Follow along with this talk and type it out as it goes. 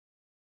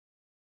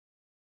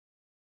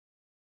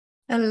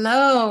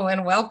Hello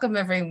and welcome,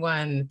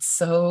 everyone. It's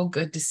so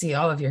good to see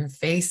all of your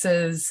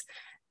faces.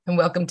 And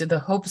welcome to the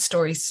Hope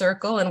Story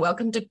Circle, and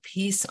welcome to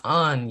Peace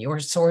On, your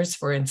source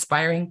for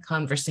inspiring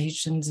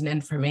conversations and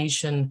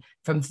information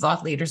from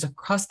thought leaders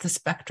across the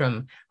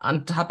spectrum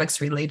on topics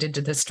related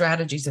to the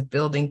strategies of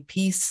building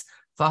peace,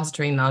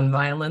 fostering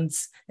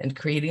nonviolence, and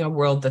creating a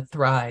world that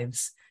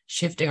thrives,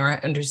 shifting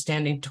our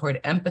understanding toward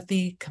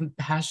empathy,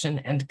 compassion,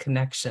 and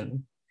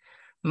connection.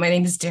 My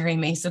name is Terry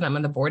Mason. I'm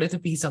on the board of the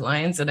Peace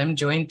Alliance, and I'm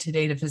joined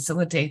today to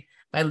facilitate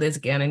by Liz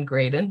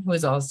Gannon-Graydon, who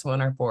is also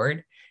on our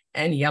board,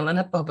 and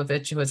Jelena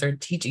Popovic, who is our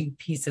Teaching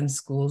Peace in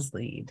Schools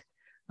lead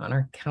on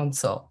our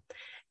council.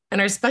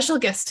 And our special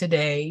guest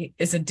today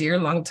is a dear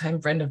longtime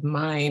friend of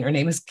mine. Her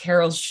name is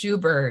Carol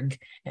Schuberg.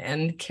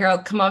 And Carol,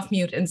 come off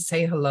mute and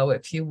say hello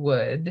if you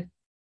would.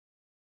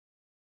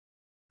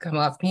 Come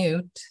off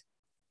mute.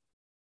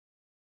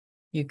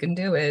 You can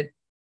do it.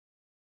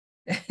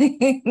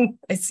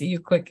 I see you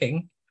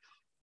clicking.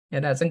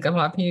 It hasn't come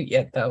off mute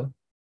yet, though.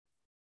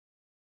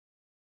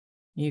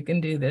 You can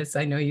do this.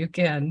 I know you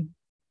can.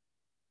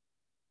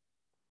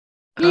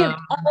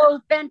 Oh,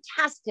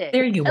 fantastic.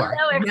 There you are.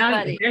 Hello,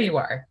 everybody. There you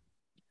are.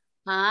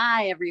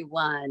 Hi,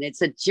 everyone.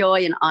 It's a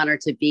joy and honor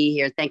to be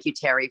here. Thank you,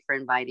 Terry, for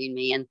inviting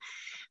me, and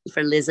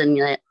for Liz and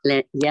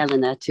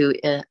Jelena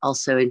to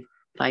also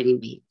inviting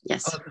me.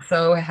 Yes. Oh,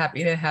 so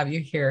happy to have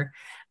you here.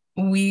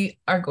 We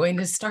are going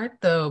to start,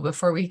 though,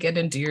 before we get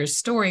into your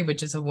story,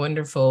 which is a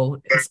wonderful,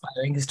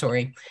 inspiring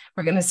story.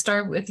 We're going to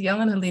start with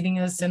Jelena leading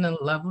us in a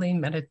lovely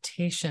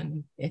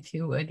meditation, if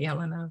you would,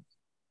 Jelena.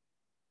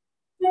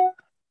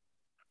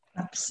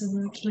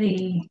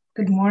 Absolutely.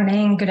 Good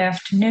morning, good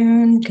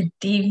afternoon, good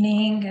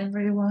evening,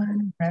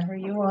 everyone, wherever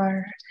you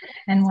are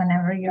and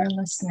whenever you're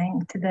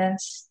listening to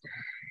this.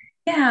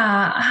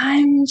 Yeah,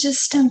 I'm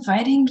just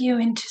inviting you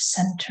into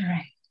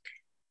centering.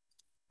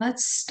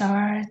 Let's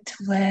start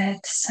with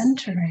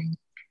centering.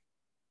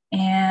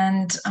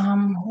 And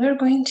we're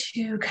going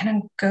to kind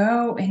of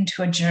go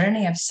into a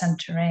journey of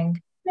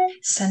centering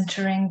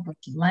with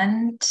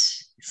Lent,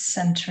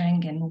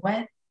 centering in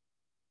wet,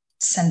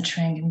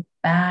 centering in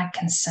back,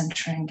 and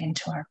centering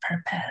into our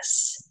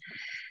purpose.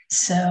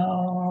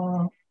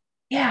 So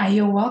yeah,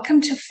 you're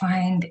welcome to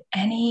find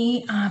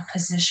any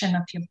position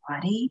of your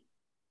body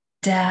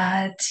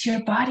that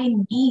your body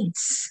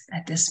needs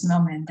at this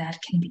moment. That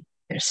can be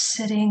either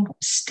sitting,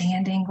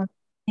 standing, or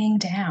laying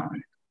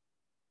down.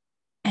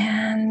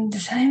 And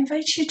I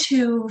invite you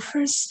to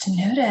first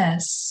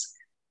notice,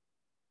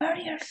 where are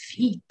your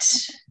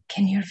feet?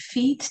 Can your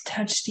feet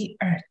touch the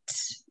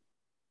earth?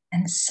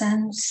 And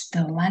sense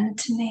the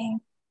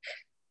lengthening,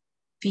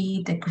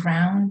 feel the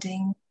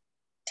grounding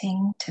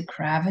to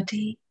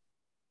gravity.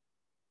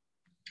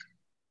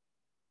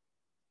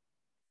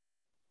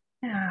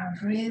 Yeah,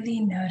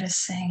 really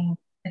noticing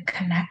the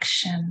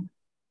connection,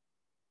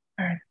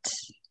 earth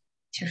to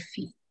your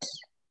feet.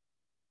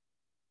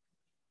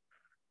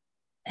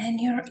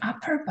 And your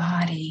upper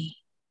body.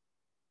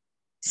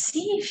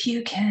 See if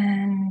you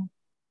can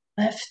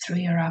lift through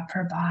your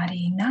upper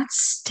body, not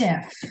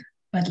stiff,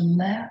 but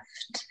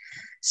lift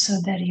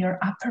so that your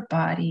upper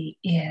body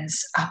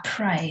is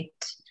upright,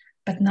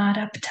 but not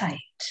uptight.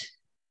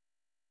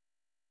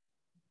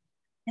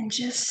 And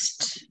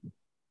just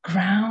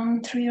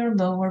ground through your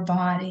lower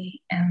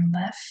body and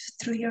lift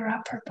through your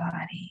upper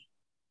body.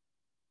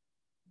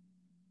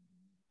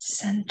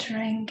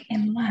 Centering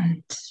in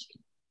Lent,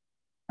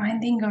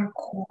 finding our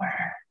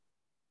core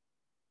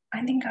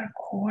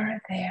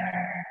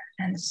there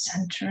and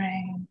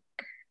centering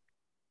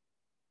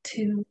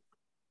to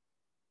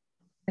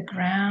the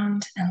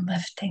ground and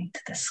lifting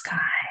to the sky.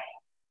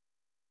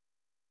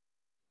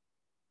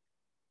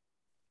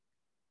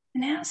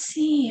 Now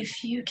see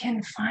if you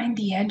can find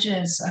the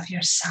edges of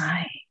your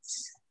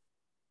sides,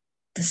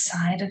 the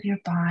side of your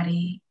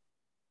body,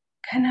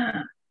 kind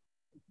of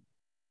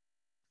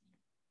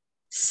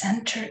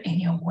center in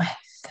your width.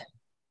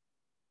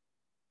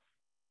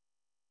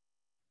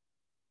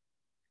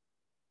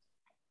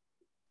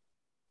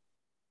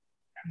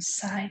 From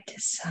side to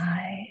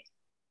side,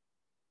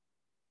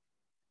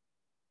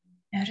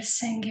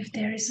 noticing if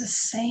there is the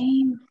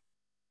same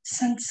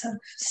sense of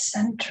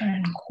center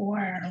and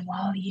core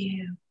while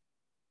you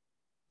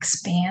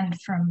expand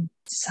from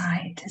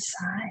side to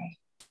side,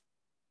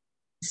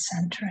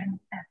 center and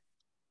width.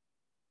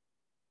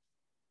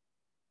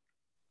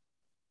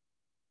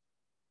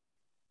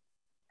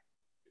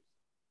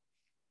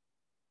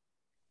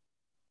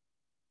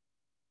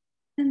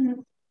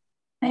 And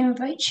I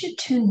invite you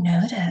to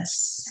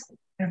notice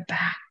your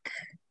back.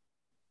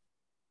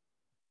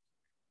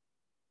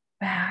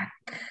 Back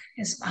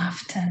is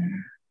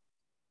often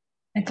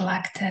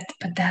neglected,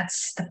 but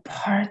that's the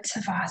part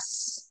of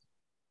us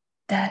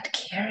that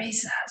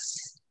carries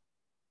us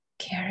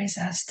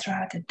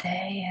throughout the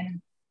day.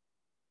 And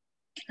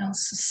you can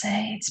also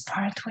say it's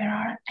part where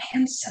our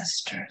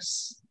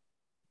ancestors.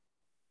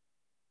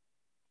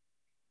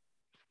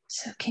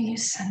 So can you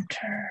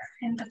center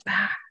in the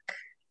back?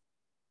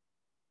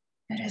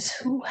 It is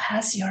who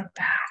has your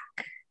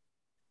back.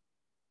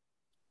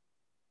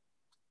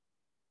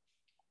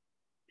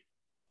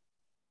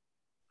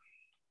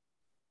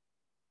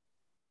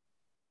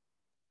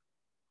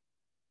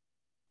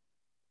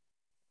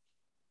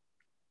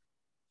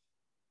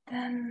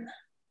 Then I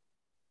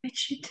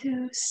invite you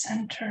to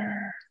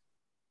center.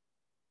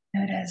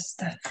 Notice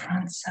the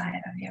front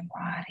side of your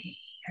body,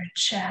 your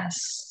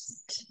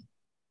chest,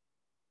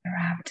 your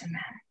abdomen,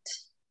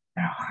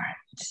 your heart.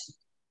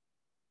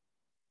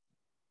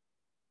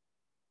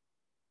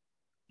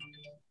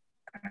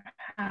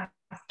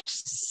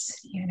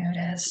 Perhaps you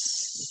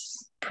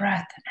notice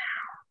breath now.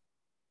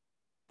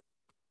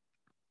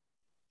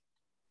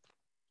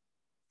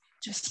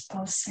 Just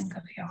pulsing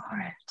of your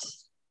heart.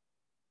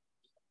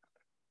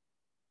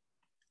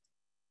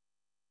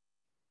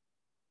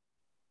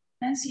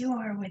 As you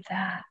are with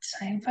that,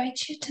 I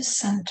invite you to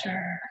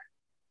center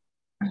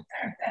on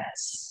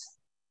purpose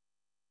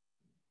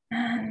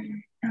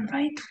and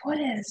invite what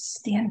is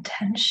the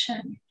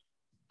intention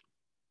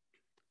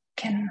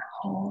can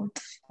hold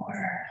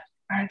for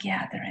our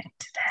gathering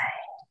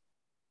today.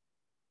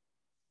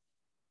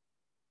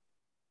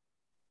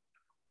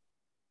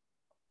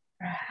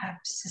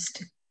 Perhaps is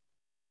to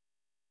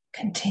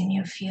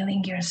continue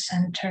feeling your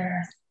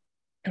center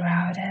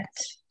throughout it.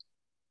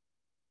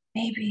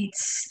 Maybe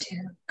it's to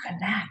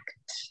connect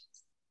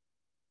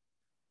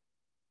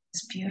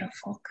this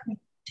beautiful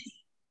community.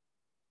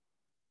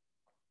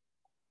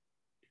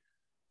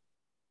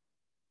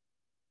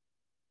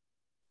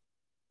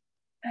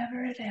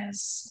 Whatever it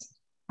is,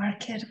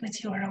 mark it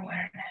with your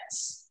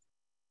awareness.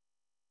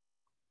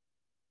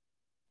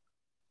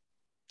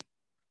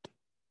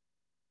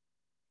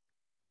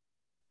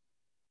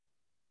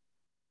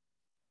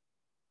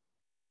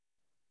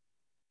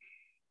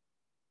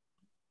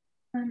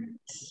 And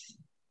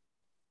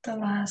the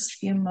last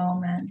few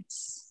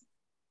moments,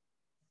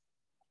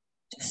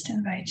 just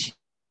invite you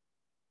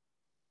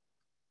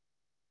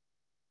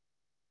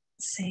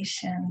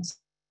sensations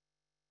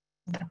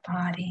in the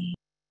body,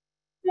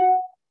 breath,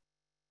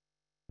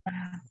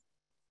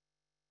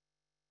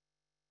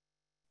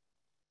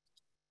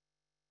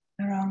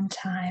 your own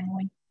time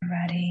when you're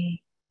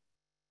ready,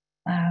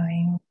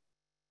 allowing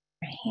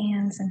your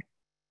hands and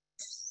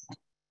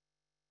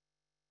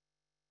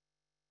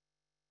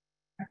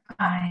your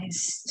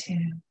eyes to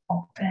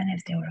open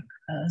if they were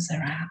closed,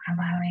 or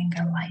allowing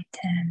a light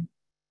in.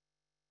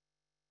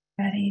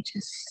 Ready,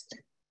 just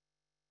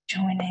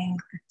joining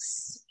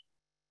this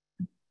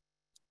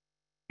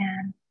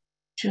and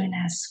join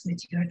us with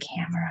your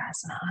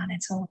cameras on.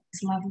 It's always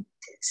lovely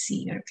to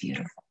see your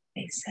beautiful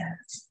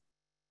faces.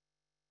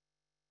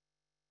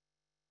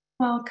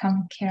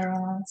 Welcome,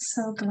 Carol.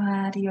 So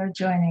glad you're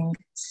joining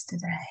us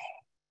today.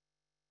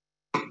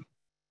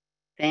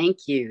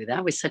 Thank you.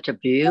 That was such a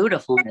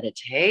beautiful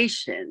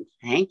meditation.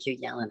 Thank you,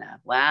 Yelena.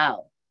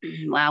 Wow.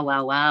 Wow,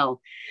 wow,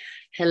 wow.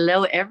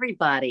 Hello,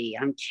 everybody.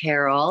 I'm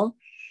Carol.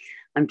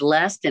 I'm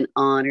blessed and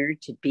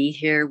honored to be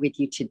here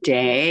with you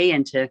today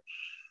and to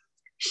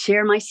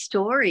share my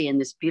story in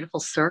this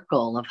beautiful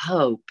circle of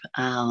hope.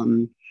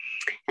 And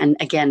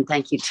again,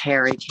 thank you,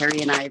 Terry.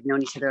 Terry and I have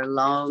known each other a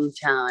long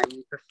time.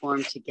 We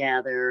performed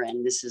together,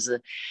 and this is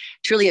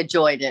truly a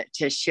joy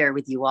to share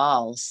with you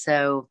all.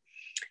 So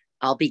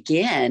I'll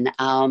begin.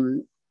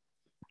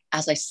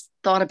 As I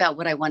thought about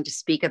what I wanted to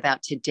speak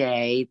about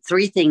today,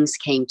 three things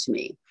came to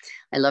me.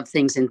 I love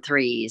things in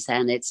threes,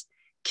 and it's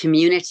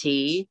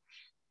community,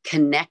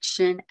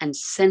 connection, and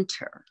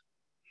center.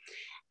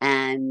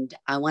 And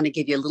I want to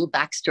give you a little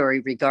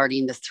backstory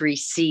regarding the 3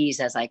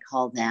 C's, as I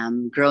call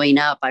them. Growing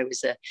up, I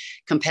was a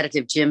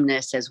competitive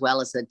gymnast as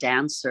well as a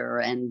dancer.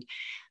 And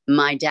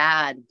my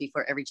dad,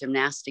 before every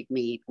gymnastic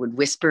meet, would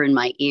whisper in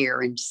my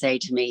ear and say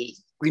to me,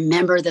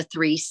 remember the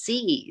 3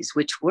 C's,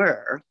 which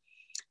were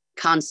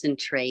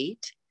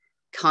concentrate,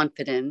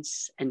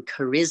 confidence, and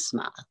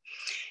charisma.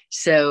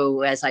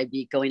 So as I'd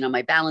be going on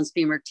my balance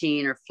beam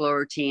routine or floor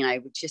routine, I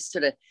would just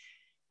sort of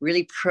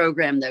really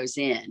program those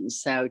in.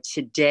 So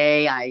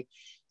today I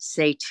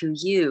say to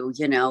you,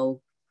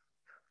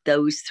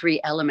 those 3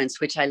 elements,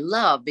 which I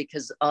love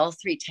because all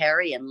 3,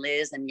 Terry and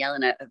Liz and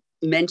Yelena,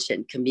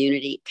 mentioned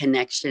community,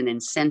 connection,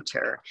 and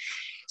center.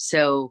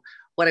 So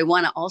what I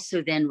want to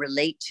also then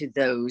relate to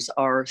those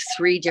are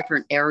 3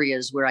 different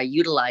areas where I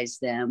utilize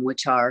them,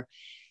 which are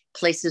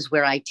places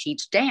where I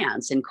teach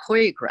dance and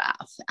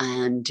choreograph.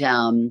 And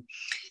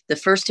the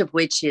first of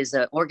which is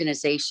an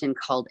organization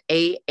called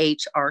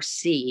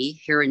AHRC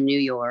here in New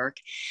York.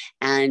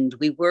 And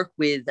we work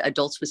with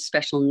adults with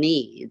special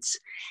needs.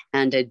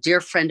 And a dear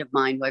friend of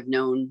mine who I've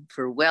known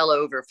for well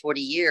over 40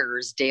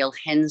 years, Dale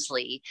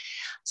Hensley,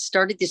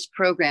 started this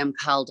program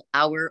called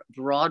Our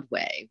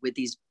Broadway with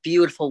these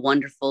beautiful,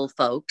 wonderful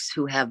folks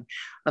who have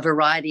a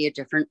variety of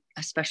different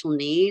special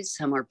needs.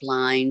 Some are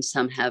blind,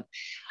 some have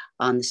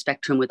on the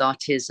spectrum with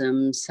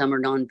autism, some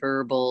are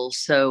nonverbal.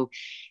 So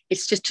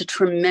it's just a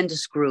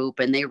tremendous group,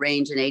 and they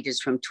range in ages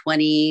from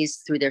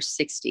 20s through their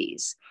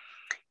 60s.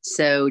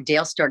 So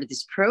Dale started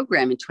this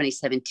program in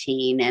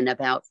 2017, and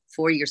about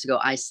 4 years ago,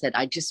 I said,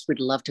 I just would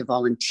love to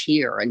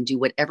volunteer and do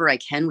whatever I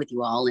can with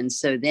you all. And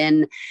so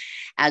then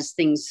as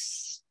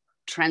things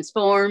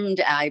transformed,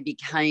 I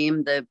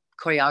became the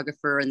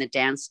choreographer and the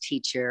dance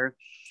teacher.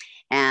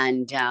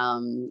 And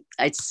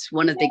it's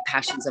one of the big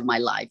passions of my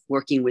life,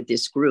 working with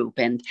this group.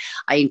 And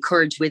I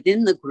encourage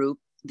within the group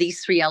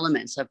these three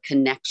elements of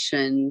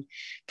connection,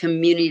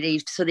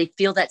 community, so they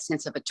feel that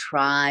sense of a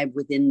tribe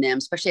within them,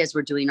 especially as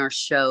we're doing our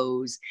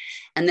shows.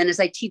 And then as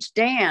I teach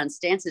dance,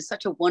 dance is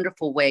such a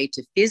wonderful way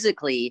to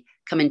physically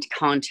come into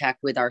contact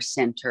with our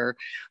center,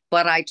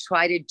 but I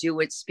try to do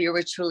it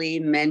spiritually,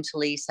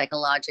 mentally,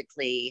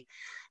 psychologically.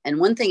 And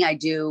one thing I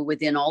do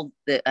within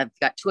I've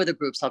got two other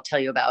groups I'll tell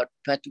you about,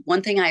 but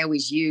one thing I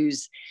always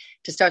use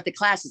to start the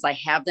class is I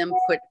have them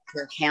put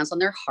their hands on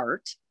their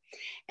heart,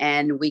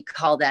 and we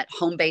call that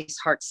home-based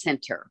heart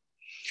center,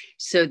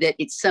 so that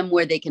it's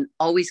somewhere they can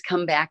always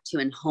come back to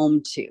and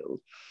home to.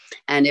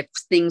 And if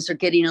things are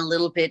getting a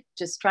little bit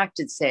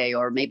distracted, say,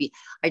 or maybe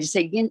I just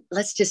say,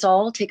 let's just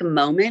all take a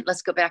moment.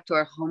 Let's go back to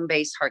our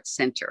home-based heart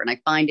center. And I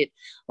find it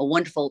a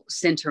wonderful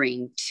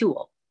centering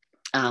tool.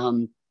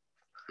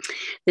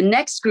 The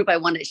next group I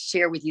want to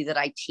share with you that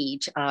I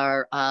teach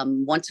are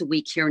once a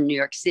week here in New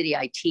York City.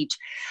 I teach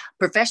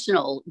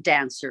professional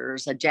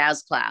dancers a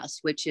jazz class,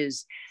 which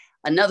is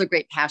another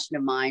great passion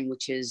of mine,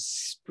 which is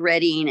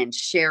spreading and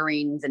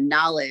sharing the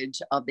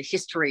knowledge of the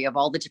history of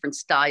all the different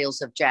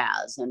styles of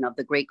jazz and of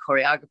the great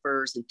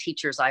choreographers and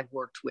teachers I've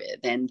worked with.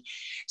 And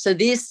so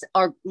these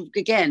are,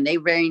 again, they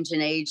range in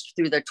age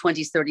through their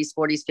 20s, 30s,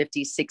 40s,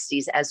 50s,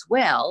 60s as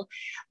well.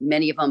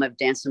 Many of them have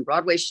danced in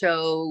Broadway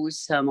shows.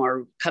 Some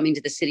are coming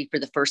to the city for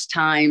the first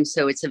time.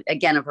 So it's,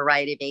 again, a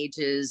variety of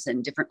ages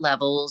and different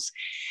levels.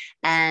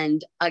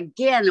 And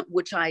again,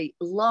 which I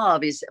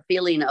love, is a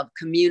feeling of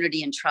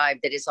community and tribe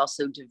that is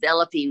also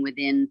developing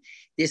within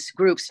this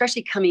group,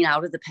 especially coming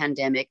out of the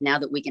pandemic, now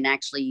that we can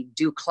actually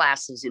do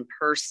classes in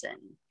person.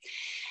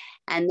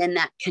 And then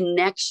that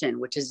connection,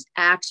 which is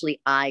actually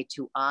eye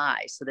to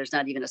eye. So there's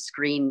not even a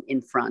screen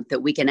in front,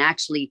 that we can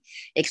actually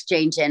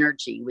exchange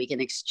energy. We can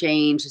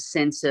exchange a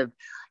sense of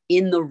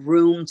in the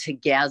room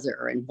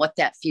together and what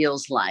that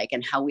feels like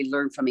and how we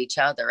learn from each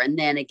other. And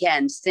then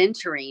again,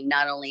 centering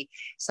not only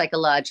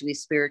psychologically,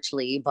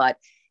 spiritually, but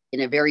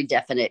in a very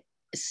definite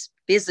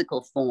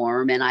physical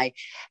form. And I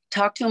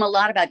talk to them a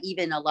lot about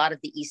even a lot of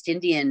the East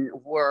Indian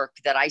work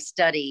that I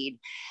studied.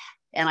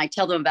 And I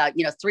tell them about,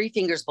 3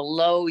 fingers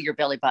below your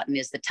belly button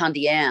is the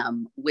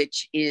Tandiyam,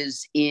 which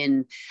is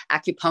in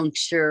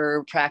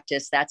acupuncture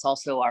practice. That's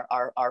also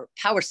our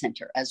power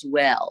center as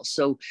well.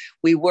 So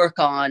we work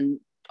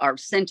on our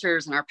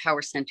centers and our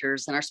power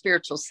centers and our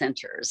spiritual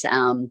centers.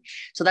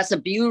 So that's a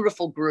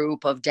beautiful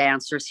group of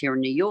dancers here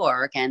in New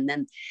York. And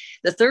then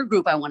the third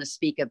group I want to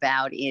speak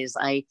about is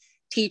I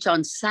teach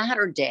on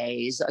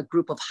Saturdays a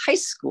group of high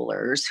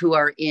schoolers who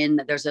are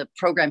there's a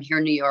program here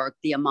in New York,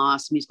 the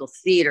Amos Musical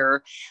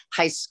Theater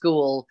High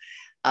School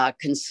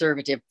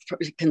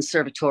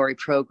conservatory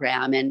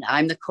program. And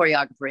I'm the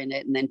choreographer in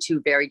it. And then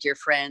 2 very dear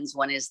friends.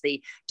 One is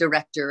the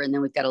director, and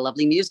then we've got a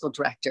lovely musical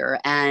director.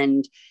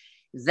 And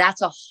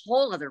that's a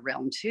whole other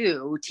realm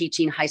too,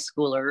 teaching high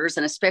schoolers,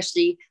 and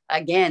especially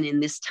again in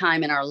this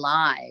time in our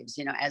lives,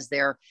 as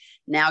they're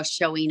now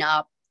showing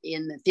up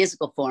in the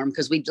physical form,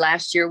 because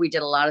last year we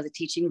did a lot of the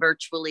teaching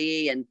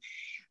virtually, and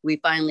we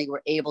finally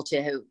were able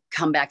to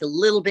come back a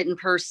little bit in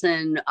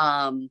person.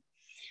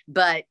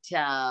 But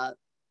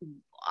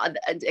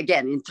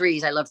again, in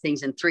threes, I love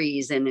things in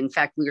threes. And in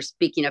fact, we were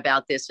speaking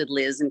about this with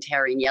Liz and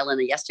Terry and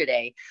Yelena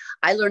yesterday.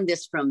 I learned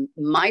this from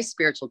my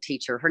spiritual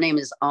teacher. Her name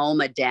is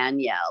Alma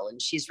Danielle,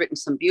 and she's written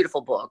some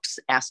beautiful books.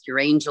 Ask Your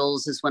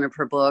Angels is one of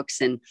her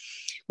books. And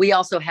we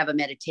also have a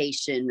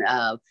meditation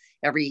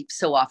every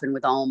so often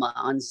with Alma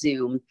on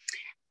Zoom.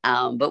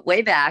 But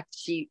way back,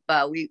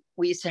 we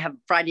used to have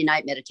Friday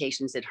night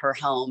meditations at her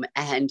home,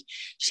 and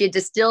she had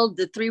distilled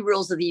the 3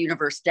 rules of the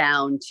universe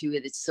down to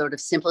its sort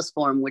of simplest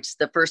form, which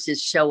the first is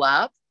show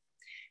up,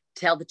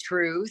 tell the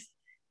truth,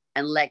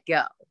 and let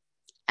go.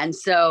 And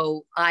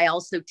so I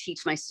also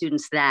teach my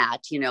students that,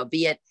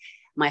 be it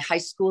my high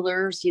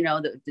schoolers,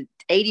 the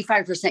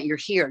 85% you're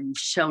here, you've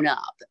shown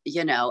up,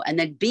 and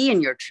then be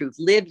in your truth,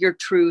 live your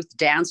truth,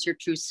 dance your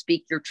truth,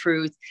 speak your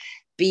truth,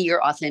 be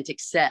your authentic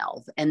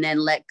self, and then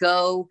let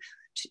go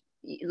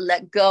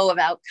of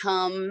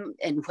outcome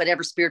and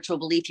whatever spiritual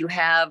belief you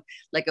have.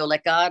 Let go,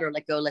 let God, or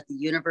let go, let the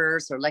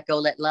universe, or let go,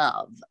 let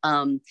love.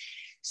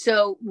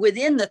 So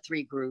within the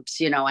 3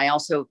 groups, I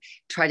also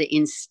try to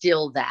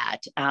instill that.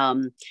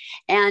 And,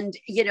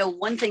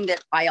 one thing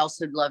that I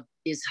also love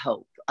is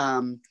hope.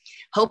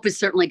 Hope has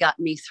certainly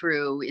gotten me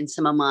through in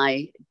some of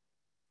my,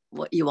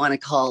 what you want to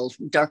call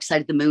dark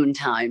side of the moon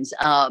times.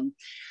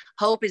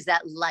 Hope is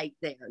that light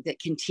there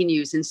that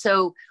continues. And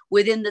so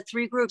within the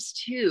 3 groups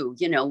too,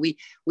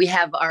 we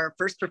have our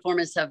first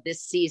performance of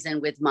this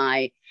season with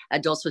my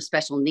adults with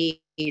special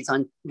needs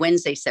on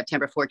Wednesday,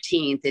 September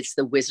 14th. It's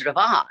The Wizard of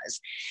Oz.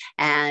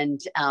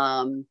 And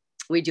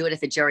we do it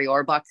at the Jerry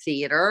Orbach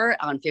Theater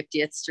on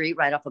 50th Street,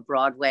 right off of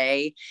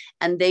Broadway.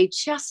 And they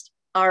just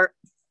are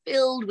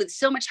filled with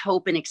so much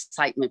hope and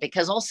excitement,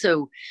 because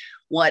also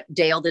what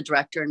Dale, the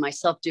director, and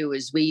myself do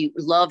is we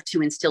love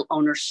to instill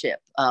ownership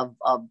of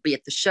be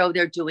it the show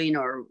they're doing,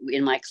 or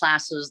in my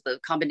classes, the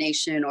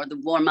combination or the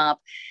warm up,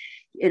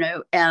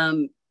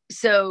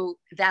 so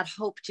that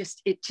hope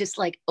just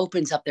like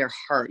opens up their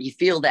heart. You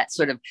feel that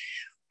sort of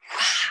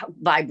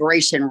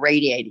vibration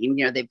radiating.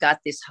 They've got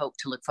this hope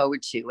to look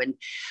forward to. And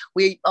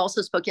we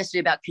also spoke yesterday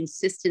about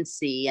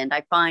consistency. And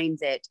I find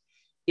that,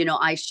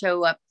 I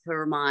show up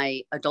for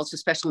my adults with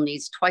special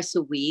needs twice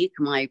a week,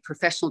 my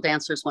professional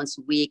dancers once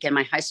a week, and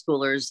my high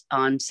schoolers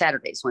on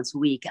Saturdays once a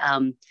week.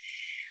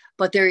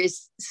 But there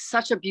is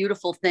such a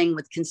beautiful thing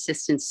with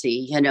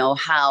consistency,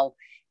 how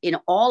in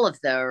all of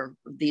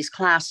these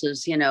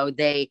classes,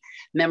 they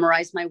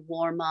memorize my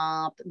warm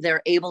up.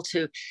 They're able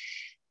to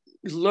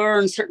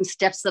learn certain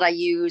steps that I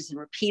use and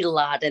repeat a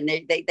lot. And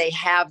they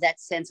have that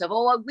sense of,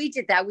 oh, we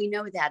did that. We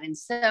know that. And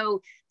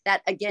so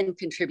that again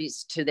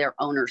contributes to their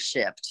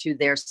ownership, to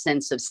their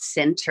sense of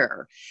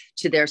center,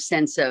 to their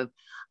sense of,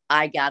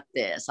 I got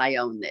this, I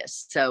own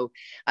this. So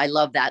I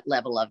love that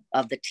level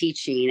of the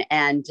teaching.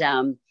 And,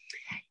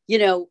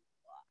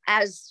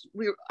 as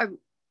I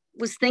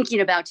was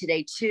thinking about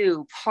today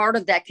too, part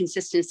of that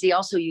consistency,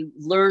 also you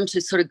learn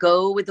to sort of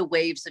go with the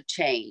waves of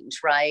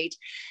change, right?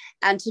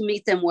 And to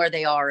meet them where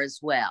they are as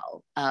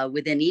well.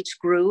 Within each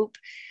group,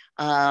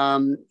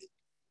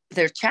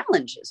 there are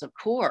challenges, of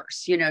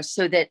course,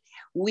 so that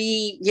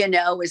we,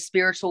 as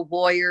spiritual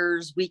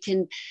warriors, we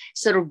can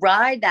sort of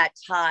ride that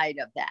tide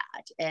of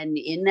that. And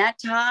in that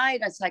tide,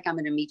 it's like, I'm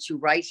going to meet you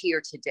right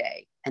here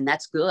today. And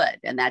that's good.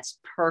 And that's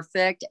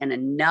perfect and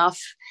enough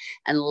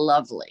and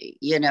lovely,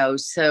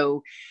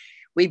 so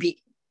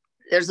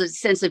there's a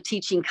sense of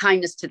teaching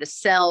kindness to the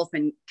self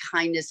and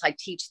kindness. I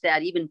teach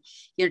that even,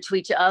 to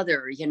each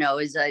other,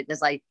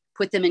 as I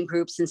put them in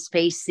groups and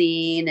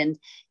spacing, and,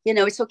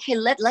 it's okay.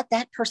 Let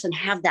that person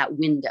have that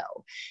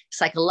window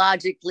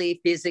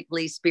psychologically,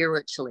 physically,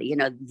 spiritually,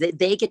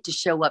 they get to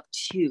show up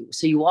too.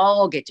 So you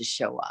all get to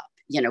show up,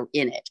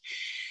 in it.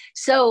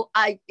 So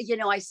I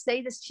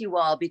say this to you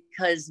all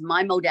because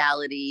my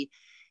modality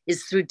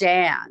is through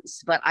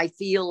dance, but I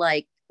feel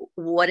like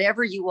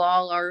whatever you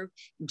all are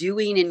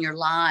doing in your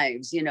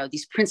lives,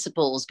 these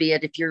principles, be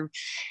it if you're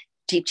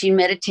teaching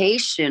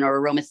meditation or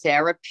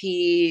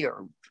aromatherapy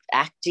or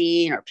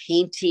acting or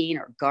painting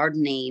or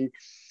gardening,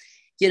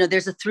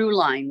 there's a through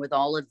line with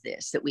all of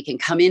this, that we can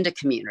come into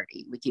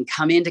community, we can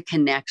come into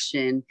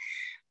connection,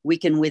 we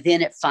can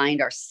within it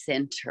find our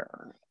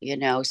center,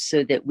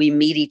 so that we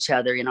meet each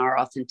other in our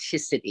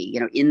authenticity,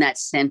 in that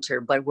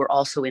center, but we're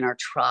also in our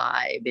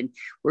tribe and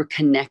we're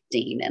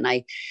connecting. And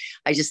I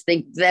just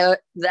think that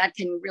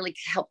can really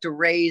help to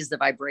raise the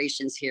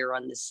vibrations here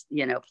on this,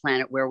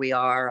 planet where we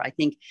are. I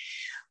think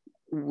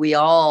we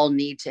all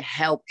need to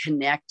help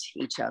connect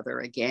each other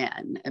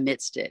again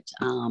amidst it.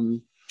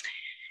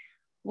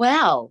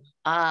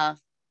 I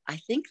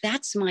think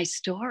that's my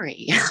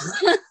story.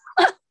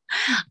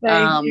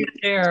 Thank you,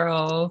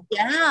 Carol.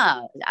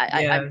 Yeah,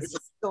 Yes. it's a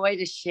joy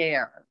to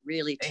share,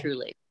 really,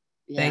 truly.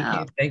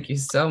 Yeah. Thank you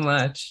so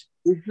much.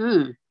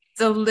 Mm-hmm.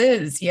 So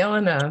Liz,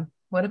 Yelena,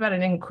 what about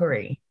an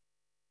inquiry?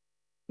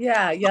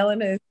 Yeah,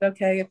 Yelena, it's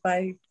okay if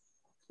I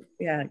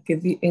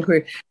give the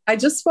inquiry. I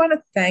just want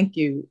to thank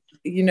you,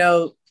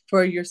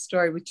 for your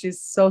story, which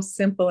is so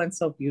simple and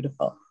so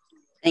beautiful.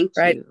 Thank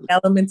you. Right?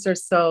 Elements are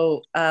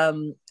so,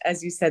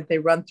 as you said, they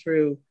run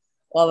through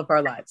all of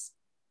our lives.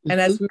 Mm-hmm.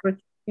 And as we were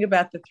thinking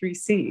about the 3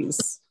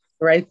 C's,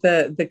 right?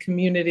 The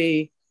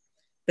community,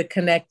 the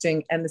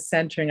connecting, and the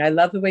centering. I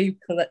love the way you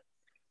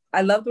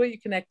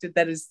connected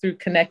that is through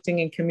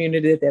connecting and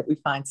community that we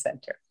find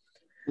center.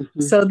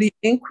 Mm-hmm. So the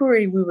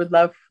inquiry we would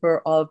love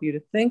for all of you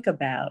to think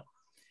about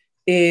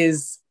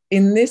is,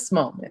 in this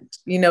moment,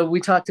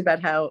 we talked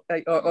about how,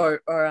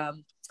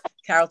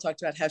 Carol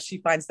talked about how she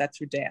finds that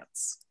through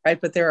dance, right?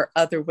 But there are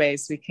other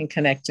ways we can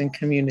connect in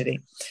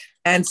community.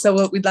 And so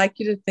what we'd like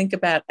you to think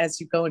about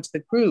as you go into the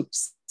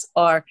groups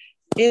are,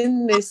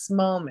 in this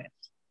moment,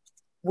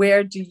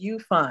 where do you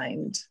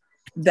find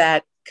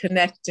that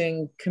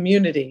connecting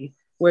community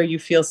where you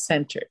feel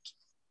centered?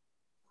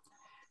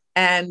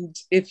 And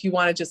if you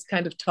want to just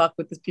kind of talk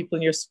with the people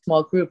in your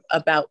small group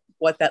about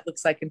what that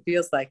looks like and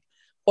feels like,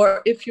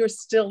 or if you're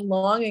still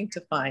longing to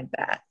find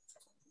that,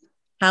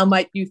 how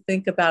might you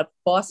think about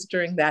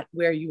fostering that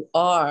where you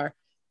are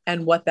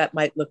and what that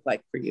might look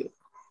like for you?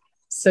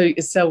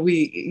 So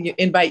we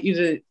invite you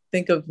to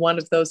think of one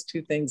of those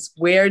 2 things.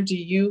 Where do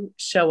you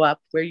show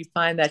up, where you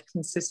find that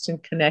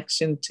consistent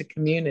connection to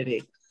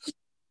community?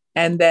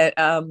 And that,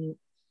 and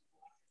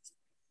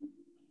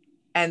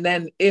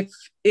then if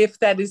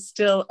that is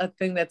still a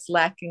thing that's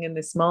lacking in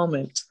this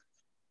moment,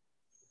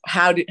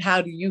 how do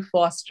you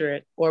foster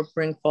it or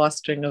bring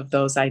fostering of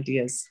those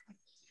ideas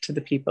to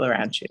the people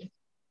around you?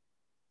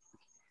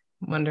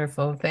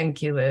 Wonderful.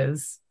 Thank you,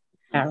 Liz.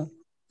 Carol.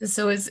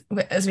 So as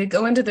we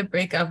go into the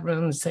breakout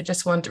rooms, I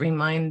just want to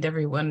remind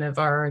everyone of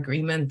our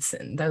agreements,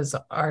 and those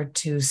are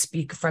to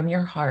speak from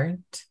your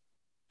heart,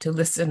 to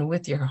listen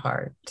with your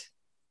heart,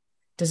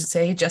 to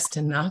say just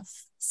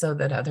enough so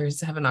that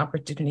others have an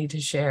opportunity to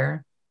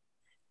share,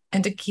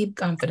 and to keep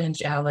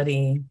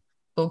confidentiality.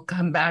 We'll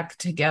come back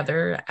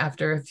together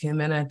after a few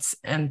minutes,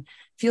 and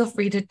feel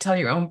free to tell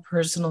your own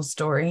personal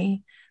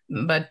story,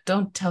 but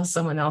don't tell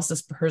someone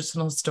else's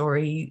personal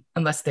story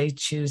unless they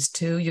choose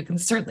to. You can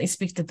certainly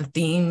speak to the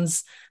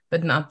themes,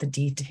 but not the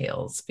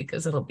details,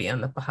 because it'll be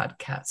on the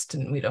podcast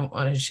and we don't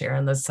want to share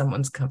unless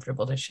someone's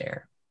comfortable to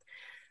share.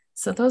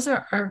 So those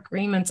are our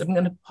agreements. I'm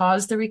going to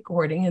pause the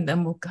recording and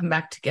then we'll come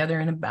back together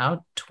in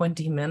about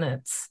 20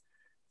 minutes.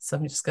 So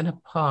I'm just going to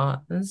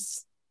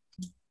pause.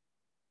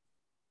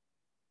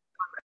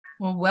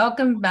 Well,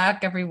 welcome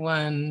back,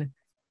 everyone.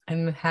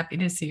 I'm happy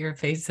to see your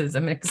faces.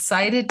 I'm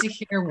excited to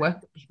hear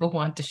what people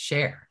want to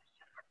share.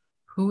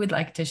 Who would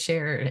like to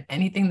share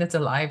anything that's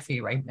alive for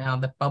you right now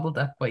that bubbled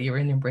up while you were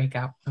in your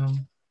breakout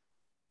room?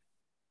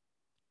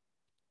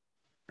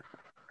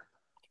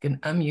 You can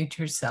unmute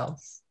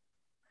yourself.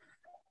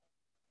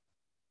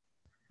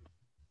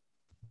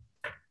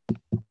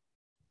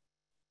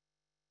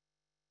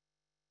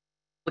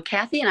 Well,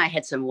 Kathy and I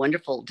had some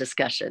wonderful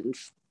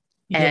discussions.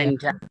 Yeah.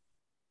 And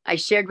I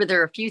shared with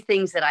her a few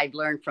things that I've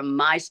learned from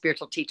my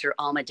spiritual teacher,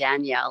 Alma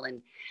Danielle.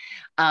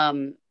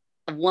 And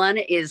one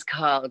is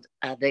called,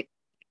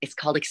 it's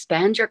called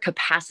Expand Your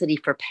Capacity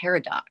for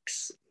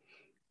Paradox,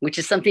 which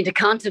is something to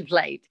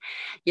contemplate.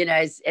 You know,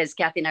 as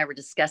Kathy and I were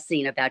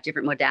discussing about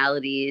different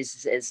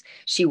modalities, as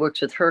she works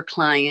with her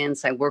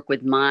clients, I work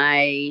with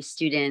my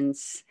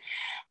students.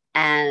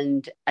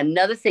 And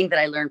another thing that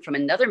I learned from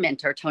another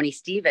mentor, Tony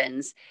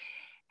Stevens,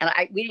 and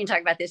we didn't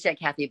talk about this yet,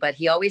 Kathy, but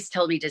he always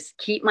told me just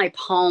keep my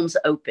palms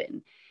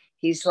open.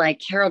 He's like,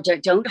 Carol,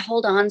 don't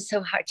hold on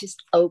so hard.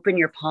 Just open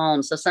your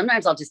palms. So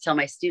sometimes I'll just tell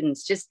my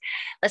students,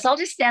 let's all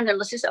just stand there.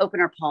 Let's just open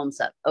our palms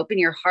up. Open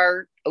your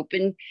heart,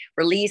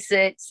 release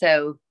it.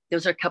 So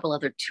those are a couple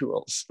other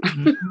tools.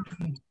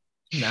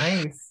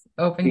 Nice.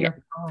 Open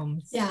your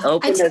palms. Yeah.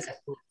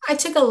 I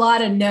took a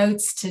lot of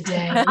notes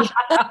today.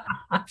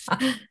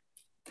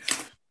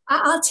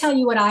 I'll tell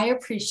you what I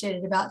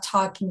appreciated about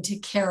talking to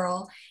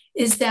Carol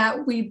is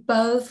that we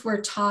both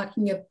were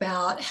talking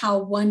about how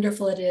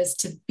wonderful it is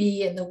to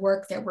be in the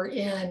work that we're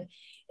in.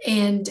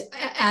 And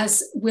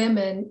as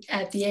women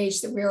at the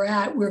age that we're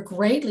at, we're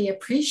greatly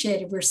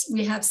appreciated.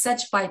 We have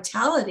such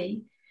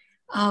vitality.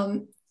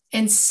 And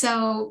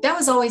so that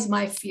was always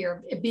my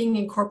fear, being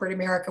in corporate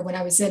America when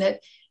I was in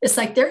it. It's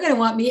like, they're going to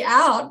want me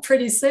out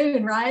pretty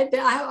soon, right?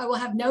 I will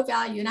have no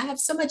value. And I have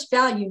so much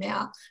value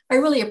now. I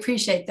really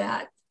appreciate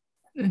that.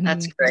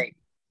 That's great.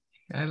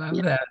 I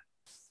love that.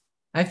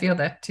 I feel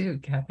that too,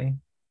 Kathy.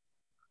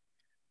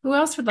 Who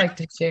else would like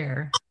to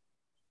share?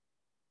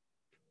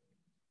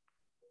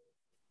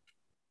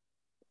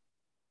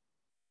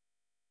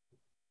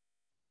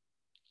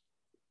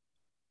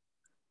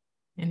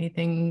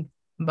 Anything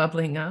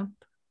bubbling up?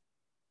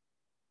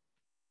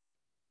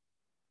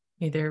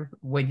 Either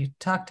what you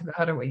talked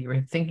about or what you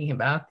were thinking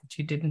about that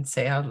you didn't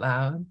say out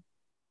loud?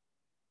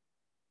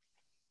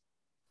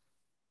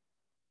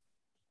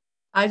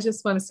 I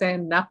just want to say,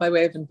 not by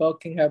way of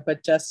invoking her,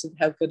 but just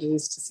how good it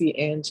is to see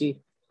Angie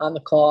on the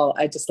call.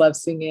 I just love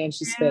seeing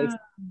Angie's face.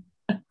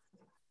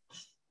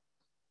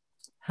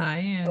 Hi,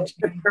 Angie.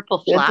 The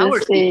purple flowers. Good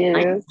to see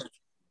you.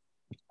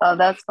 Oh,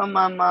 that's from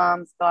my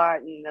mom's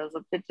garden. Those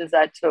are pictures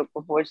I took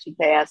before she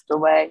passed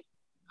away.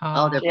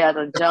 Oh, She had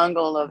a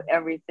jungle of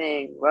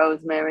everything: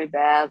 rosemary,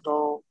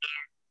 basil,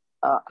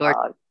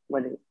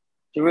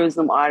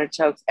 Jerusalem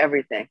artichokes,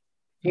 everything.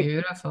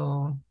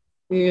 beautiful.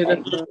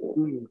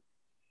 Beautiful.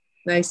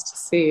 Nice to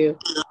see you.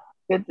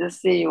 Good to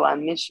see you. I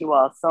miss you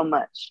all so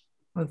much.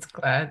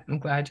 I'm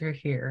glad you're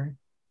here.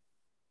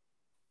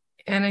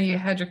 Anna, you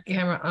had your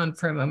camera on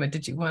for a moment.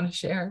 Did you want to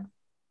share?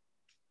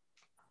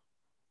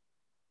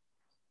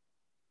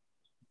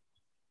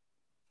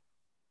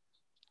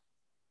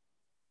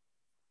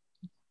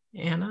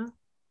 Anna?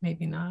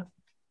 Maybe not.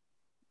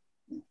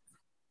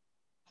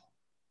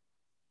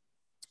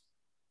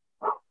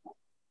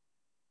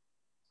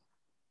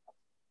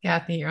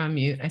 Kathy, you're on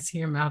mute. I see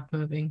your mouth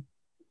moving.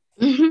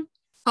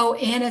 Oh,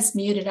 Anna's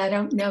muted. I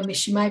don't know.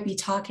 She might be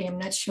talking. I'm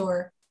not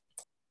sure.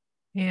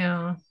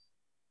 Yeah.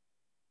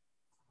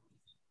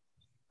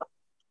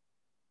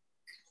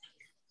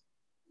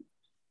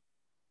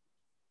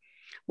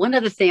 One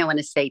other thing I want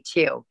to say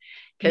too,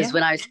 because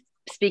when I was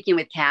speaking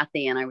with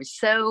Kathy, and I was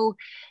so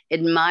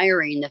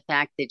admiring the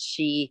fact that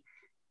she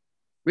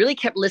really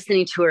kept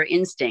listening to her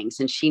instincts,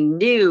 and she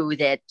knew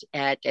that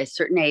at a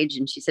certain age,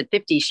 and she said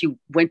 50, she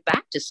went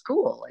back to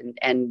school,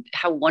 and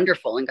how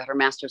wonderful, and got her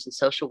master's in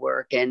social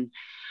work. And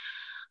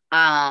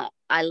I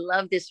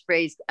love this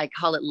phrase. I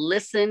call it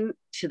listen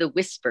to the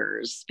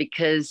whispers,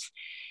 because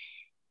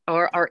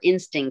our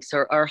instincts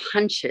or our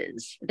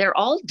hunches, they're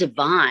all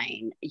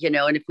divine,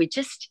 and if we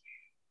just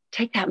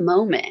take that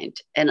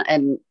moment,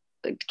 and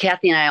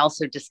Kathy and I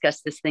also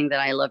discussed this thing that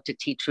I love to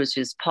teach, which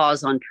is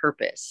pause on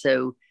purpose.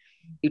 So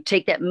you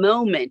take that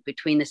moment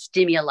between the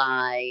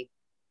stimuli,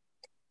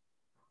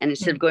 and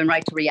instead of going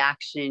right to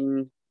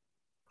reaction,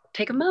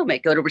 take a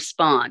moment, go to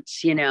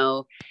response,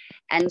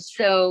 And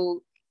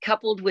so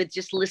coupled with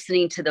just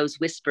listening to those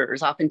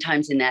whispers,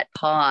 oftentimes in that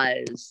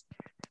pause,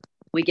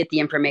 we get the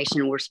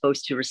information we're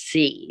supposed to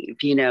receive,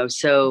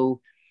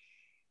 So,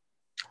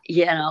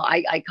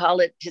 I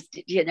call it just,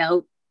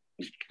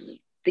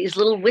 these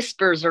little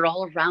whispers are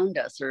all around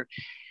us, or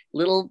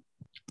little,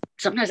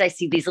 sometimes I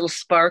see these little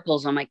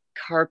sparkles on my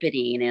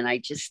carpeting, and I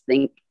just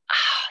think,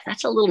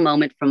 that's a little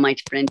moment from my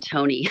friend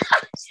Tony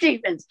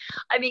Stevens.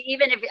 I mean,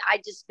 even if I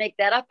just make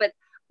that up, but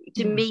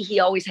to me, he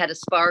always had a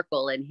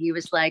sparkle, and he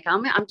was like,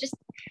 I'm just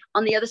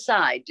on the other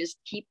side. Just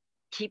keep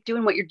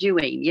doing what you're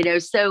doing, you know?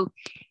 So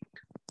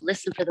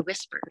listen for the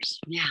whispers.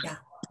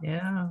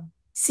 Yeah.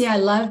 See, I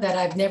love that.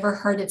 I've never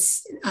heard it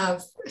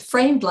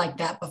framed like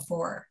that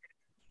before,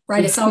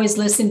 right? It's always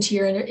listen to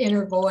your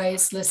inner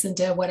voice, listen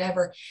to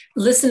whatever,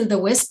 listen to the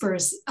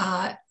whispers.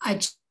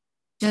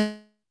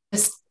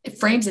 It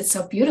frames it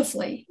so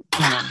beautifully.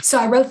 Yeah. So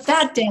I wrote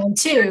that down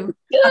too.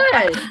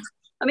 Good.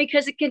 I mean,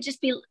 because it can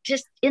just be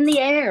just in the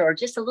air, or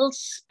just a little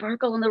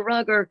sparkle on the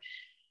rug, or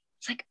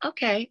it's like,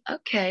 okay.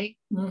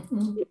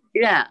 Mm-hmm.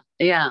 Yeah.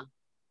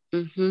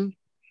 Mm-hmm.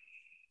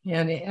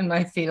 Yeah, in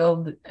my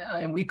field,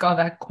 we call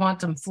that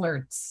quantum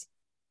flirts.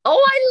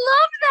 Oh, I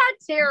love that,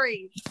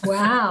 Terry.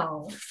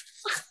 Wow.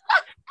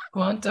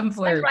 Quantum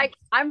flirt.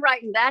 I'm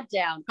writing that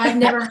down. I've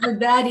never heard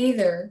that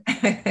either.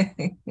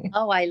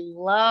 Oh, I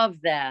love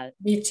that.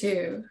 Me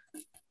too.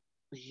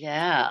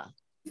 Yeah.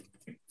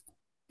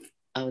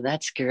 Oh,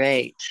 that's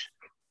great.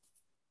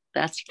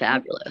 That's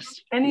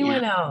fabulous.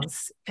 Anyone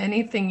else?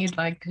 Anything you'd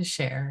like to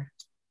share?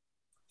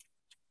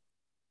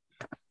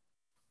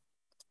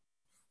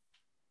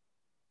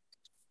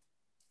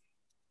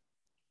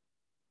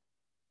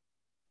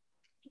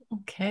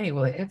 Okay,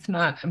 well, if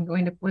not, I'm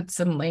going to put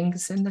some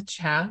links in the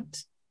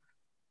chat.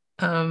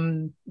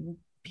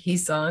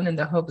 Peace On and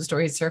the Hope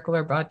Story Circle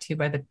are brought to you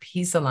by the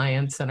Peace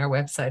Alliance, and our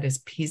website is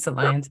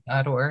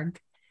peacealliance.org.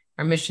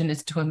 Our mission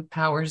is to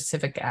empower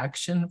civic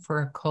action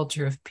for a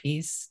culture of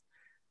peace.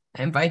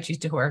 I invite you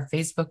to our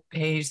Facebook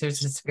page. There's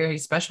this very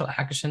special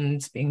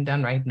actions being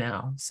done right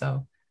now,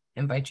 so I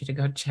invite you to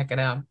go check it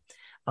out.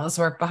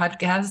 Also, our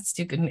podcasts,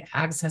 you can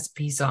access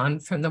Peace On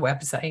from the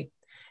website.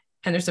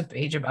 And there's a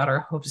page about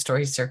our Hope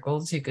Story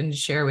Circles. You can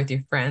share with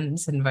your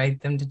friends,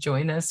 invite them to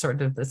join us or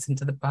to listen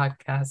to the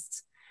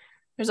podcasts.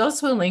 There's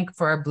also a link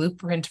for our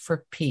Blueprint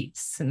for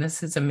Peace. And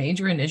this is a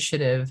major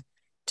initiative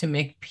to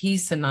make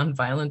peace and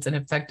nonviolence an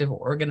effective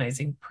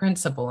organizing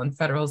principle in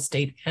federal,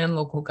 state, and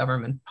local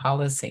government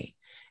policy.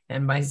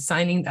 And by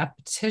signing that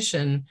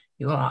petition,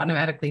 you will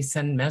automatically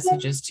send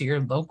messages to your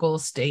local,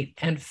 state,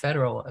 and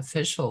federal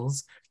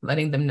officials,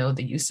 letting them know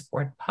that you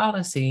support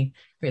policy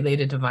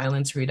related to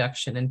violence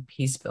reduction and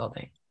peace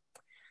building.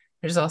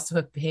 There's also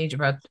a page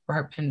about the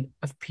Department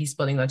of Peace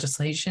Building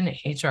legislation,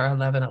 HR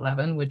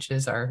 1111, which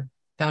is our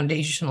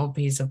foundational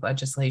piece of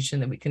legislation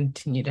that we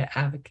continue to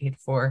advocate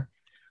for.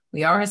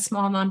 We are a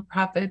small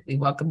nonprofit. We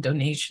welcome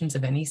donations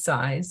of any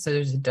size, so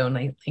there's a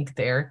donate link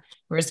there.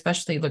 We're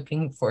especially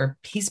looking for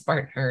peace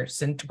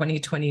partners in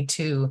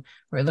 2022.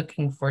 We're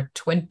looking for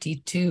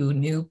 22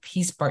 new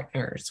peace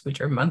partners,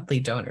 which are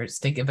monthly donors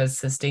to give us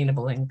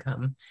sustainable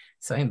income.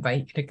 So I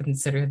invite you to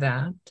consider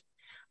that.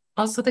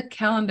 Also, the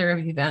calendar of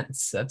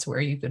events. That's where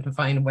you can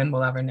find when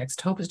we'll have our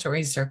next Hope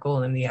Story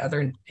Circle and the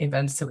other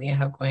events that we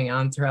have going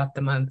on throughout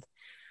the month.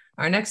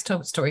 Our next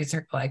Hope Story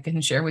Circle, I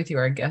can share with you,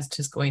 our guest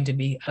is going to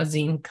be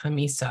Azim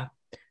Khamisa,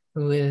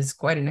 who is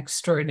quite an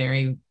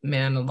extraordinary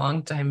man, a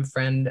longtime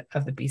friend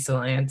of the Peace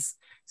Alliance.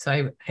 So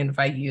I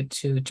invite you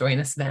to join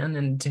us then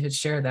and to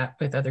share that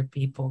with other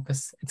people,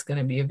 because it's going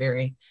to be a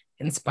very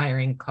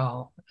inspiring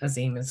call.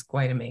 Azim is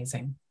quite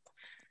amazing.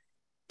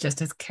 Just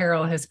as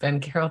Carol has been.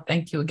 Carol,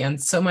 thank you again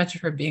so much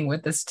for being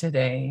with us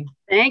today.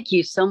 Thank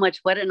you so much.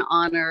 What an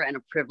honor and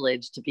a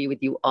privilege to be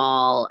with you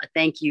all.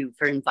 Thank you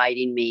for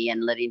inviting me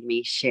and letting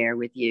me share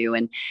with you.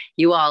 And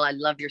you all, I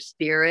love your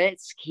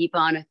spirits. Keep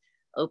on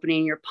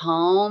opening your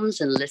palms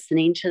and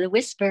listening to the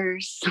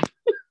whispers.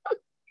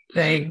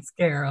 Thanks,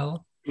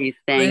 Carol. Thank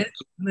you.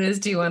 Liz,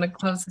 do you want to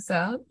close us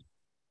out?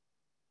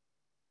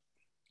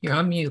 You're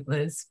on mute,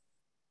 Liz.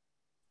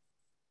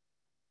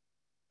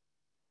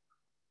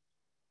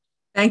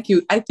 Thank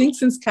you. I think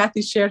since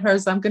Kathy shared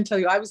hers, I'm going to tell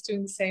you, I was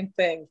doing the same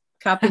thing,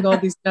 copying all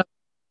these notes.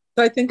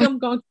 So I think I'm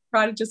going to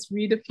try to just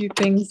read a few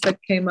things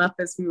that came up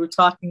as we were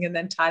talking and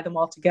then tie them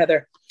all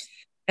together.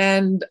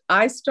 And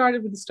I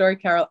started with the story,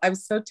 Carol. I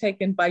was so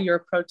taken by your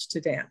approach to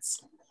dance.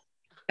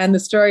 And the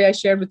story I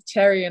shared with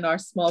Terry in our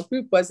small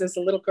group was, as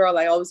a little girl,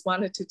 I always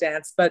wanted to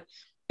dance, but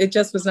it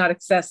just was not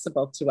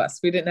accessible to us.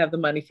 We didn't have the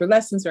money for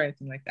lessons or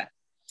anything like that.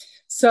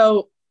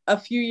 So a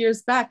few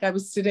years back, I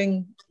was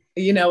sitting,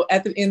 in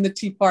the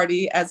tea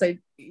party, as I,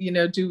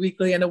 do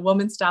weekly, and a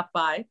woman stopped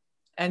by,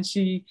 and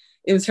it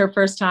was her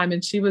first time,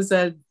 and she was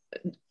a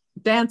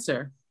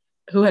dancer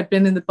who had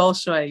been in the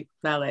Bolshoi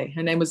ballet.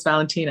 Her name was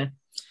Valentina.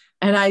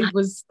 And I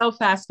was so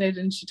fascinated,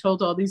 and she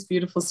told all these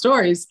beautiful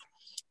stories.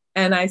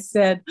 And I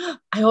said,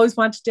 I always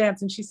want to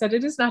dance. And she said,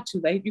 it is not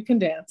too late. You can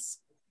dance.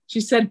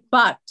 She said,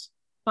 but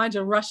find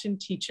a Russian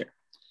teacher.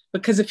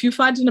 Because if you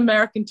find an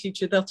American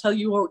teacher, they'll tell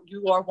you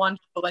you are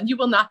wonderful, and you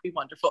will not be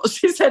wonderful.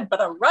 She said,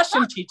 but a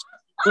Russian teacher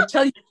will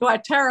tell you you are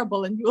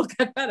terrible and you will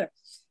get better.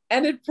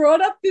 And it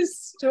brought up this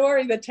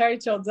story that Terry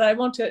told. I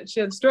won't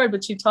share the story,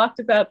 but she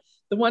talked about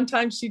the one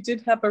time she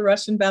did have a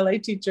Russian ballet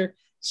teacher,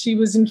 she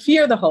was in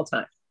fear the whole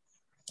time.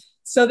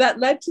 So that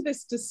led to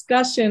this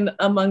discussion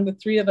among the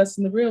three of us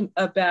in the room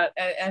about,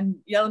 and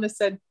Yelena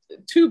said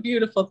two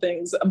beautiful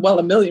things, well,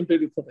 a million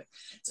beautiful things.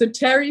 So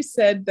Terry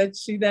said that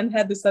she then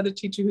had this other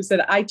teacher who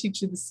said, I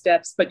teach you the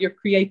steps, but your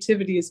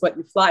creativity is what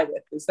you fly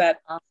with. Is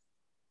that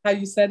how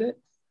you said it?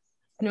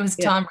 And it was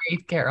Tom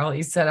Reed, Carol.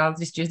 He said, I'll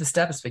just do the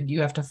steps, but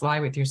you have to fly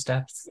with your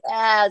steps.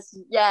 Yes,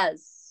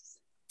 yes.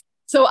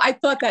 So I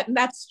thought that, and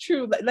that's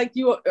true. Like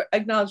you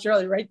acknowledged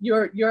earlier, right?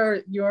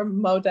 Your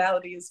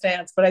modality is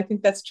dance, but I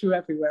think that's true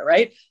everywhere,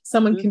 right?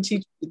 Someone can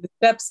teach you the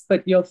steps,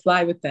 but you'll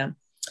fly with them.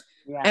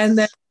 Yes. And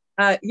then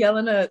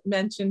Yelena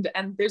mentioned,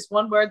 and there's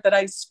one word that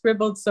I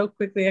scribbled so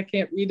quickly, I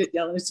can't read it,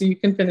 Yelena, so you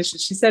can finish it.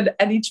 She said,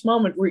 at each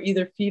moment, we're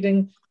either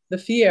feeding the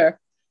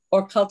fear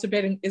or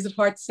cultivating, is it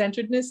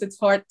heart-centeredness? It's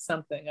heart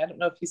something. I don't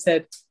know if you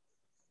said.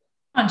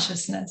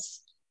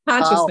 Consciousness.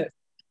 Consciousness.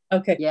 Oh.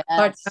 Okay. Yes.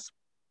 Heart.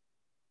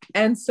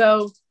 And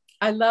so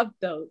I love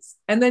those.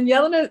 And then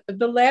Yelena,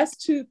 the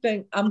last two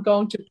things I'm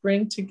going to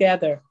bring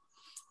together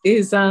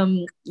is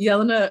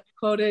Yelena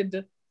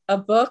quoted a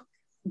book,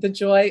 The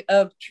Joy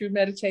of True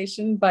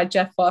Meditation by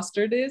Jeff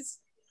Foster it is.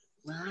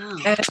 Wow.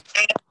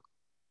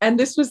 And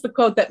this was the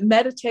quote, that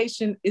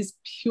meditation is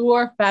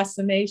pure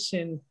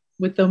fascination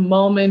with the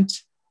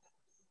moment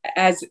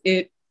as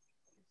it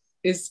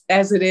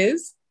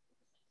is.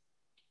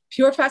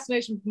 Pure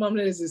fascination with the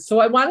moment it is. So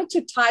I wanted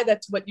to tie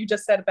that to what you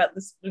just said about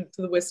listening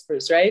to the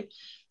whispers, right?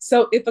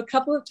 So if a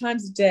couple of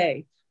times a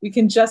day, we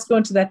can just go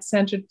into that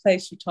centered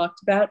place you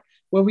talked about,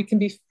 where we can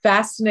be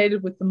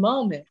fascinated with the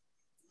moment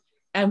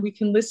and we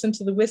can listen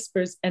to the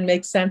whispers and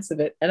make sense of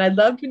it. And I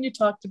loved when you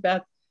talked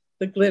about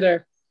the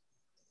glitter,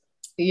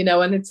 you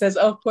know, and it says,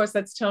 oh, of course,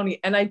 that's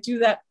Tony. And I do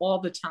that all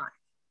the time.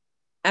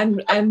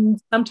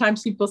 And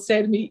sometimes people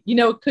say to me, you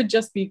know, it could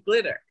just be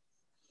glitter.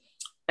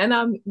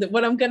 And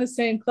what I'm going to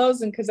say in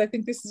closing, because I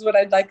think this is what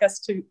I'd like us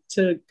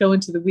to go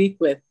into the week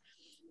with.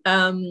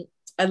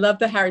 I love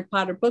the Harry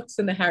Potter books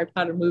and the Harry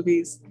Potter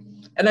movies.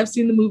 And I've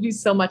seen the movies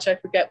so much, I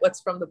forget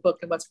what's from the book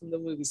and what's from the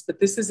movies, but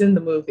this is in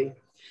the movie.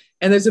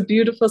 And there's a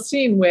beautiful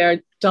scene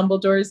where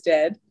Dumbledore is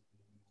dead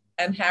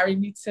and Harry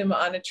meets him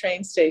on a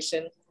train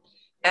station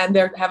and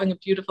they're having a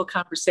beautiful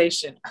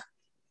conversation.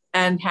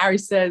 And Harry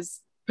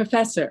says,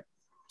 Professor,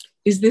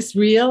 is this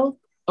real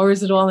or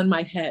is it all in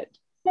my head?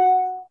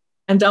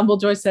 And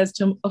Dumbledore says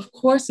to him, of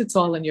course it's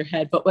all in your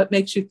head, but what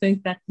makes you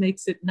think that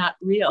makes it not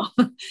real?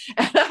 And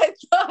I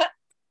thought,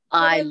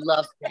 I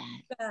love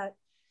that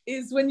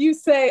is when you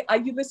say,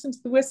 you listen to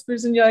the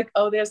whispers and you're like,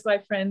 oh, there's my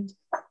friend,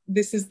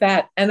 this is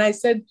that. And I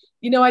said,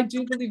 you know, I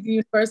do believe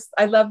the universe.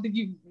 I love that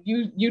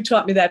you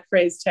taught me that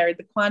phrase, Terry,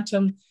 the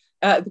quantum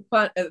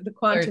flow.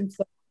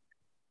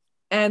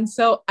 And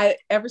so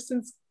ever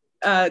since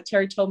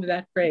Terry told me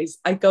that phrase,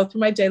 I go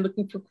through my day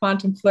looking for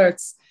quantum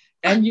flirts,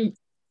 and you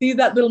see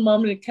that little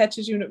moment, it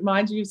catches you and it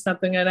reminds you of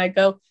something. And I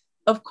go,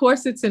 of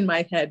course it's in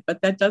my head,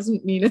 but that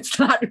doesn't mean it's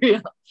not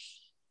real.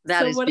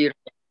 That is beautiful.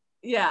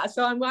 Yeah.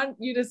 So I want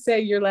you to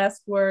say your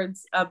last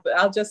words.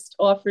 I'll just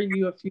offer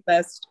you a few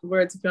last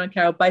words if you want,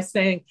 Carol, by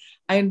saying,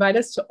 I invite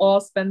us to all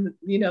spend,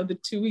 you know, the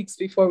 2 weeks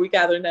before we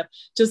gather enough,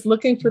 just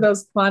looking for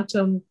those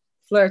quantum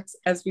flirts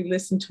as we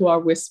listen to our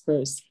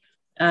whispers,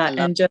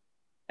 and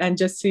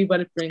just see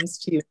what it brings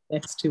to you the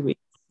next 2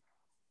 weeks.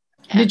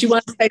 Yes. Did you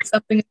want to say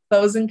something in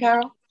closing,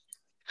 Carol?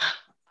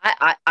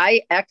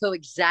 I echo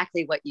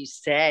exactly what you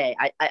say.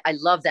 I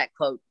love that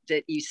quote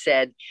that you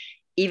said,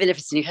 even if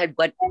it's in your head,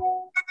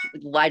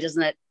 why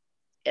doesn't it?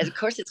 Of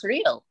course it's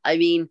real. I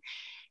mean,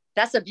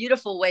 that's a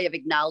beautiful way of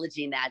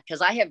acknowledging that,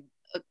 because I have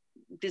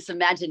this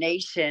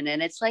imagination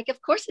and it's like,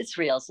 of course it's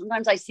real.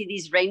 Sometimes I see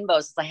these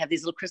rainbows. I have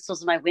these little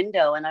crystals in my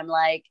window and I'm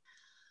like,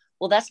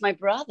 well, that's my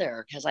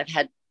brother, because I've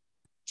had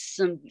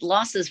some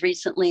losses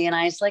recently. And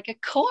I was like,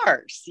 of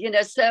course, you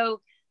know, so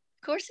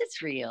of course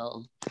it's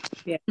real.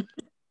 Yeah.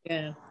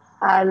 Yeah.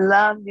 I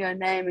love your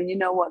name. And you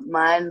know what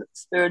my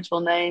spiritual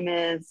name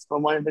is for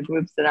one of the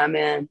groups that I'm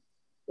in?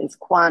 It's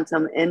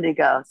Quantum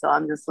Indigo. So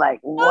I'm just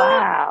like,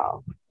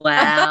 wow.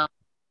 Wow.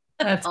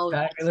 That's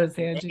fabulous,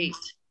 Angie.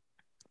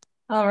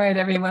 All right,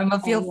 everyone. Well,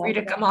 feel free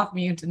to come off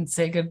mute and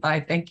say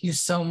goodbye. Thank you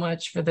so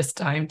much for this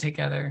time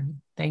together.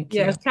 Thank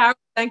you. Yes, Carol,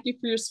 thank you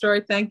for your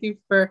story. Thank you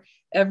for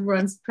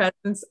everyone's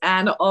presence,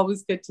 and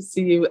always good to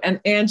see you. And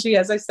Angie,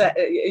 as I said,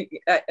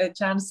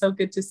 John, it's so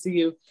good to see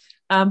you.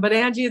 But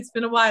Angie, it's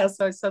been a while,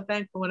 so I'm so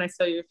thankful when I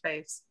saw your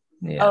face.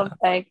 Yeah. Oh,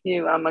 thank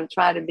you. I'm going to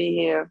try to be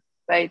here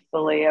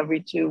faithfully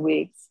every 2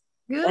 weeks.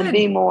 Good. And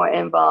be more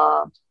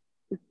involved.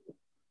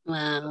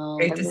 Wow.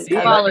 Great to see you.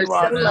 All are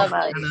so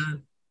lovely.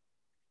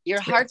 Your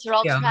hearts are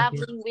all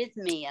traveling with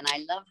me, and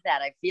I love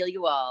that. I feel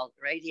you all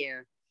right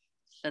here.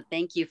 So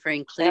thank you for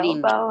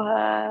including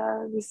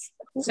me.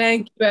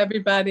 Thank you,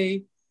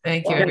 everybody.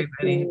 Thank you,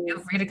 everybody. Feel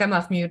free to come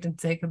off mute and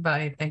say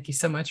goodbye. Thank you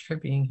so much for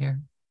being here.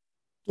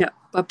 Yeah.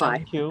 Bye-bye.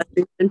 Thank you.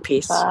 And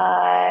peace.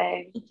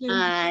 Bye.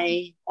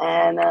 Bye.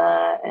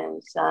 Anna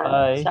and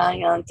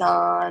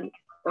Shayantan,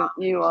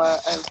 you are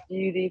a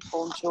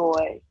beautiful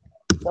joy.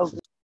 So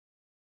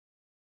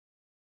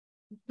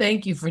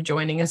Thank you for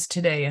joining us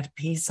today at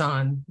Peace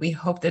On. We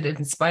hope that it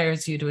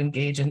inspires you to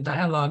engage in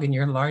dialogue in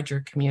your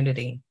larger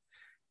community.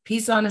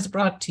 Peace On is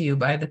brought to you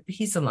by the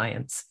Peace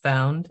Alliance,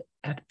 found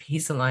at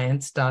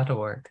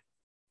peacealliance.org.